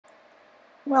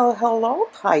Well, hello,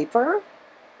 Piper.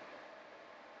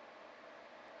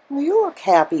 Well, you look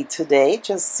happy today,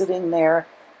 just sitting there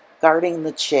guarding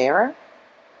the chair.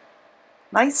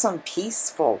 Nice and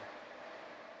peaceful.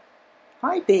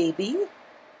 Hi, baby.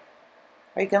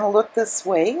 Are you going to look this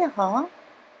way, huh?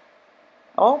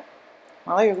 Oh,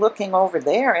 well, you're looking over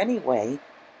there anyway.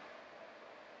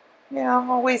 Yeah,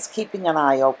 always keeping an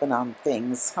eye open on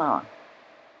things, huh?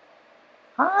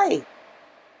 Hi.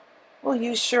 Well,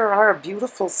 you sure are a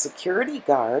beautiful security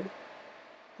guard.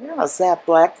 Yeah, is that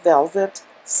black velvet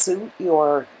suit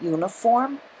your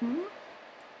uniform?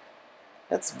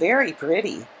 That's very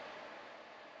pretty.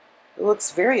 It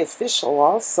looks very official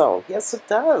also. Yes, it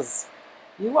does.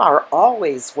 You are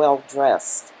always well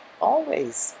dressed.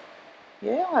 Always.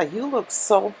 Yeah, you look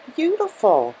so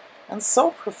beautiful and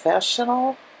so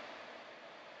professional.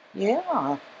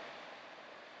 Yeah.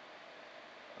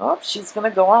 Oh, she's going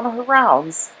to go on her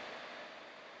rounds.